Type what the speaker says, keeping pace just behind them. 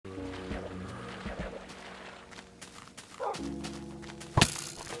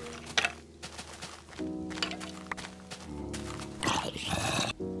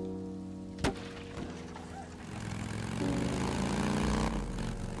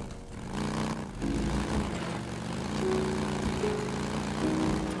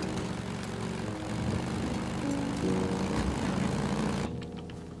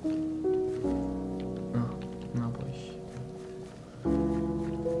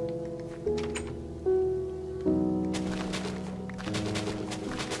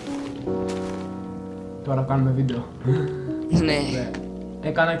τώρα κάνουμε βίντεο. Ναι.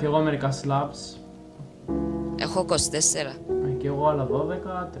 Έκανα κι εγώ μερικά slaps. Έχω 24. Και εγώ άλλα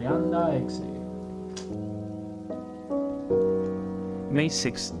 12, 36. May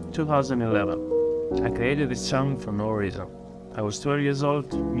 6, 2011. I created this channel for no reason. I was 12 years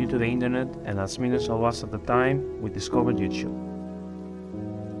old, new to the internet, and as millions of us at the time, we discovered YouTube.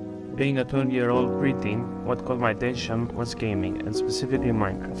 Being a 12-year-old preteen, what caught my attention was gaming, and specifically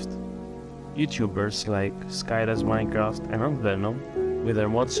Minecraft. YouTubers like Skydas Minecraft and Venom, with their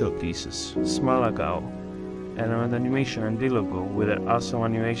mod showcases, Smalagao, and animation and Dilogo with their awesome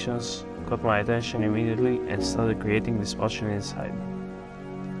animations caught my attention immediately and started creating this passion inside me.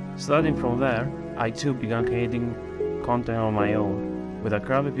 Starting from there, I too began creating content on my own. With a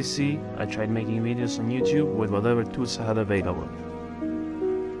crappy PC, I tried making videos on YouTube with whatever tools I had available.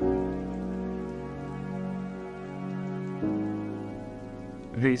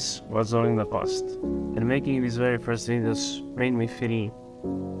 This was all in the past, and making these very first videos made me feel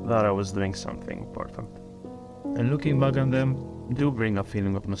that I was doing something important. And looking back on them do bring a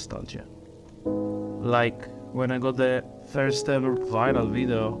feeling of nostalgia. Like when I got the first ever viral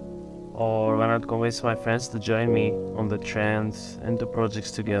video, or when I'd convinced my friends to join me on the trends and do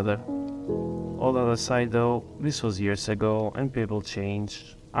projects together. All that aside though, this was years ago and people changed,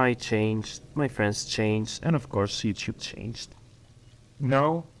 I changed, my friends changed, and of course YouTube changed. Now,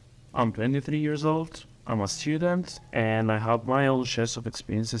 I'm 23 years old, I'm a student, and I have my own shares of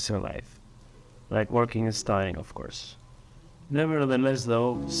experiences in life. Like working and studying, of course. Nevertheless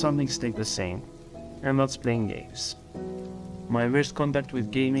though, some things stay the same, and that's playing games. My first contact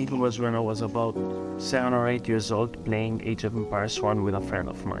with gaming was when I was about 7 or 8 years old playing Age of Empires 1 with a friend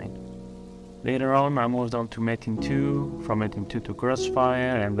of mine. Later on I moved on to Metin 2, from Metin 2 to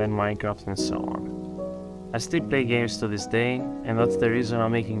Crossfire, and then Minecraft and so on. I still play games to this day, and that's the reason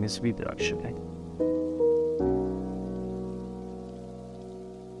I'm making this video actually.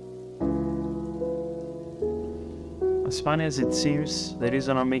 As funny as it seems, the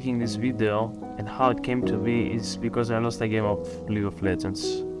reason I'm making this video and how it came to be is because I lost a game of League of Legends.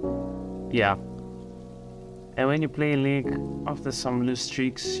 Yeah. And when you play League, after some loose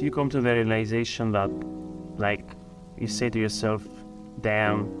streaks, you come to the realization that, like, you say to yourself,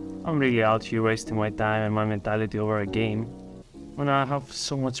 damn, I'm really out here wasting my time and my mentality over a game, when I have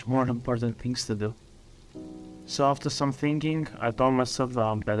so much more important things to do. So after some thinking, I told myself that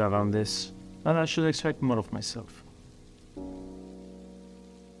I'm better than this, and I should expect more of myself.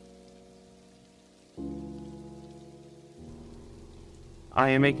 I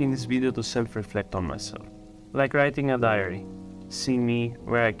am making this video to self-reflect on myself, like writing a diary, see me,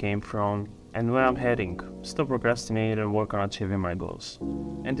 where I came from, and where I'm heading, stop procrastinating and work on achieving my goals.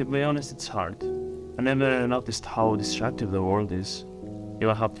 And to be honest, it's hard. I never noticed how distractive the world is. You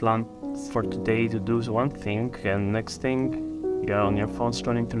will have planned for today to do one thing, and next thing, you're on your phone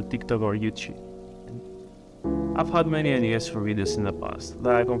scrolling through TikTok or YouTube. I've had many ideas for videos in the past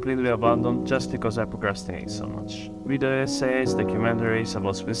that I completely abandoned just because I procrastinate so much. Video essays, documentaries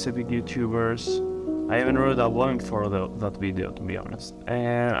about specific YouTubers. I even wrote a warning for that video, to be honest,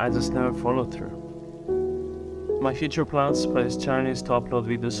 and I just never followed through. My future plans for this channel is to upload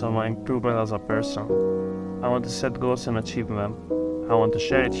videos on my improvement as a person. I want to set goals and achieve them. I want to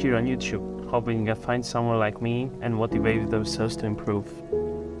share it here on YouTube, hoping you can find someone like me and motivate themselves to improve.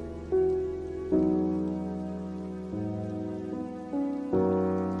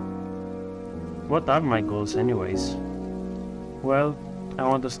 What are my goals anyways? Well, I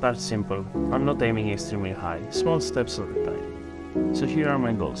want to start simple. I'm not aiming extremely high, small steps at a time. So here are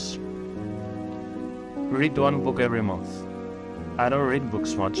my goals. Read one book every month. I don't read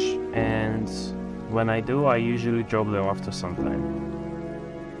books much, and when I do, I usually drop them after some time.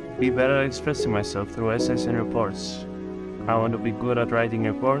 Be better at expressing myself through essays and reports. I want to be good at writing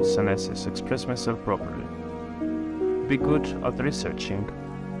reports and essays, express myself properly. Be good at researching.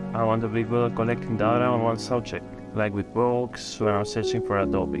 I want to be good at collecting data on one subject, like with books when I'm searching for a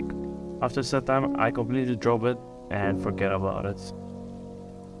topic. After some time, I completely drop it and forget about it.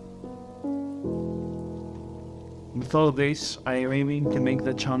 With all this, I am aiming to make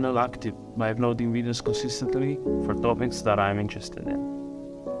the channel active by uploading videos consistently for topics that I'm interested in.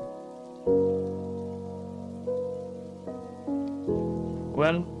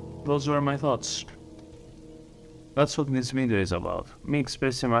 Well, those were my thoughts. That's what this video is about, me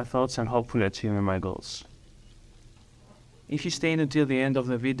expressing my thoughts and hopefully achieving my goals. If you stayed until the end of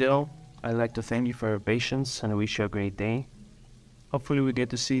the video, I'd like to thank you for your patience and wish you a great day. Hopefully we get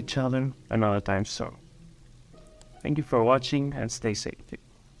to see each other another time soon. Thank you for watching and stay safe.